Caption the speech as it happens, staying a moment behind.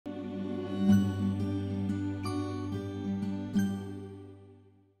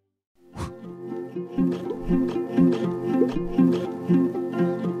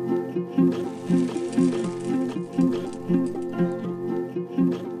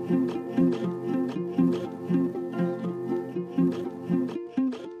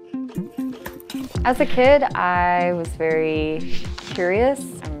As a kid, I was very curious.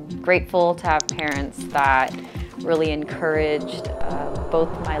 I'm grateful to have parents that really encouraged both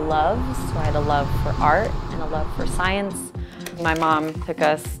my loves. So I had a love for art and a love for science. My mom took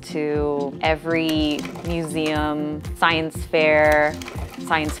us to every museum, science fair,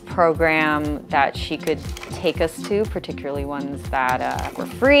 science program that she could take us to, particularly ones that were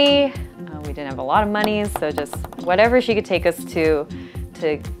free. We didn't have a lot of money, so just whatever she could take us to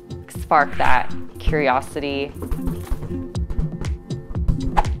spark that curiosity.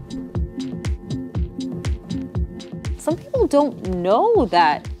 Some people don't know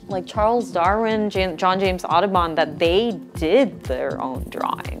that, like Charles Darwin, John James Audubon, that they did their own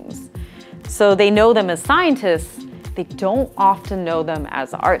drawings. So they know them as scientists, they don't often know them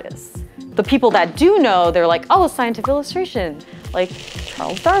as artists. The people that do know, they're like, oh, scientific illustration. Like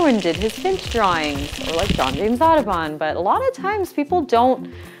Charles Darwin did his finch drawings, or like John James Audubon. But a lot of times people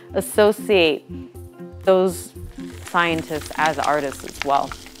don't associate those scientists as artists as well.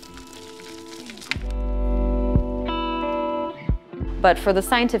 But for the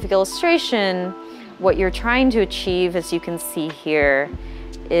scientific illustration, what you're trying to achieve, as you can see here,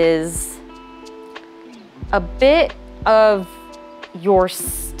 is a bit of your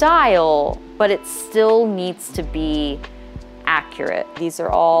style, but it still needs to be accurate. These are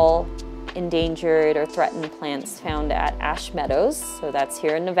all endangered or threatened plants found at Ash Meadows, so that's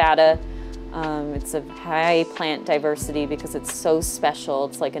here in Nevada. It's a high plant diversity because it's so special.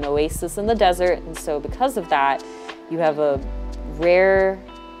 It's like an oasis in the desert, and so because of that, you have a rare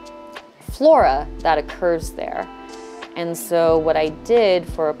flora that occurs there. And so what I did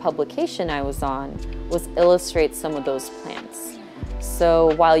for a publication I was on was illustrate some of those plants.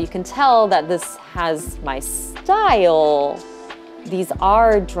 So while you can tell that this has my style, these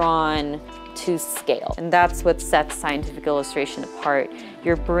are drawn to scale. And that's what sets scientific illustration apart.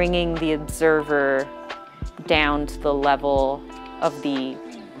 You're bringing the observer down to the level of the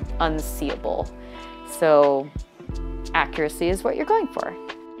unseeable. So accuracy is what you're going for.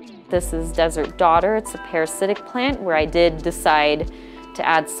 This is Desert Daughter. It's a parasitic plant where I did decide to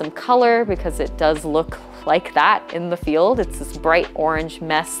add some color because it does look like that in the field. It's this bright orange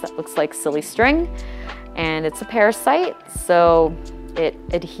mess that looks like silly string, and it's a parasite, so it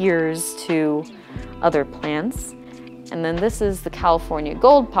adheres to other plants. And then this is the California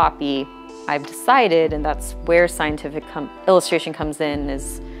gold poppy. I've decided, and that's where scientific illustration comes in,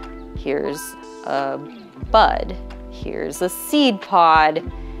 is here's a bud, here's a seed pod,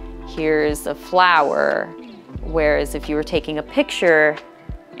 here's a flower. Whereas if you were taking a picture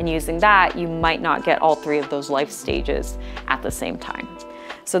and using that, you might not get all three of those life stages at the same time.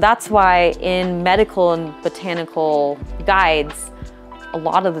 So that's why in medical and botanical guides, a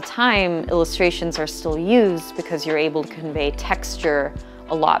lot of the time illustrations are still used because you're able to convey texture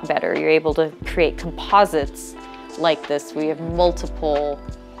a lot better. You're able to create composites like this where you have multiple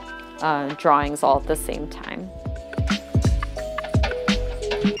drawings all at the same time.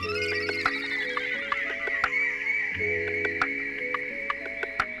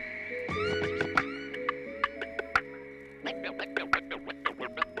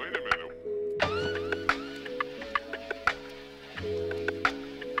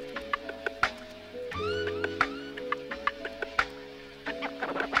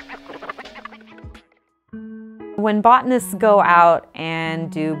 When botanists go out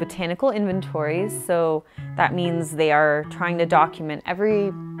and do botanical inventories, so that means they are trying to document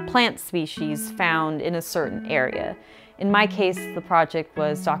every plant species found in a certain area. In my case, the project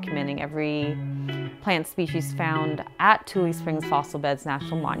was documenting every plant species found at Tule Springs Fossil Beds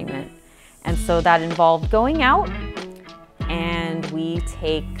National Monument. And so that involved going out, and we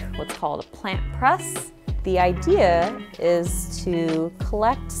take what's called a plant press. The idea is to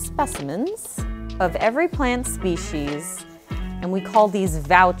collect specimens of every plant species, and we call these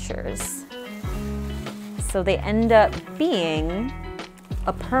vouchers. So they end up being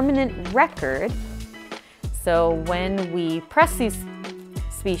a permanent record. So when we press these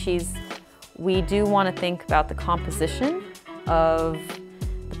species, we do want to think about the composition of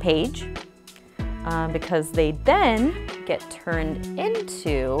the page because they then get turned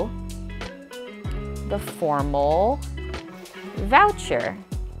into the formal voucher.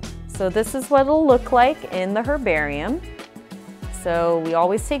 So this is what it'll look like in the herbarium. So we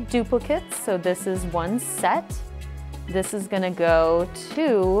always take duplicates. So this is one set. This is going to go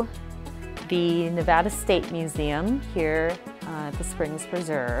to the Nevada State Museum here at the Springs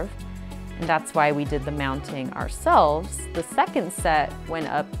Preserve. And that's why we did the mounting ourselves. The second set went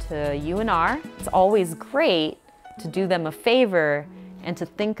up to UNR. It's always great to do them a favor and to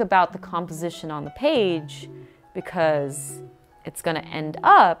think about the composition on the page because it's going to end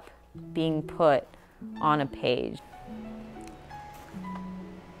up being put on a page.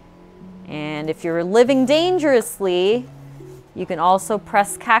 And if you're living dangerously, you can also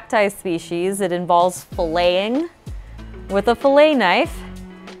press cacti species. It involves filleting with a fillet knife,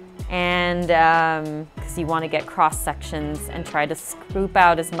 and because you want to get cross sections and try to scoop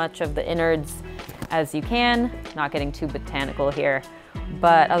out as much of the innards as you can. Not getting too botanical here,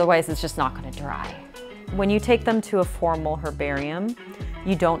 but otherwise it's just not going to dry. When you take them to a formal herbarium,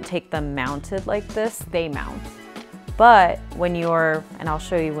 you don't take them mounted like this, they mount. But when you're, and I'll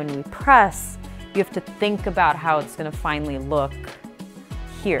show you when we press, you have to think about how it's going to finally look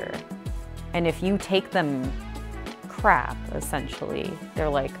here. And if you take them crap, essentially, they're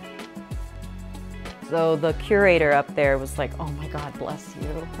like, so the curator up there was like, oh my God, bless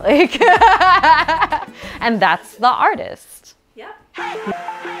you. Like, and that's the artist. Yeah.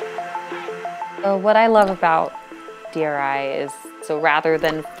 So what I love about DRI is, so rather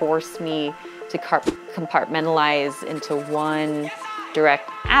than force me to compartmentalize into one direct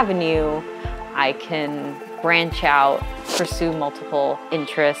avenue, I can branch out, pursue multiple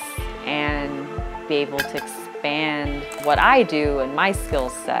interests, and be able to expand what I do and my skill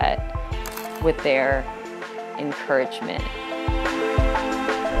set with their encouragement.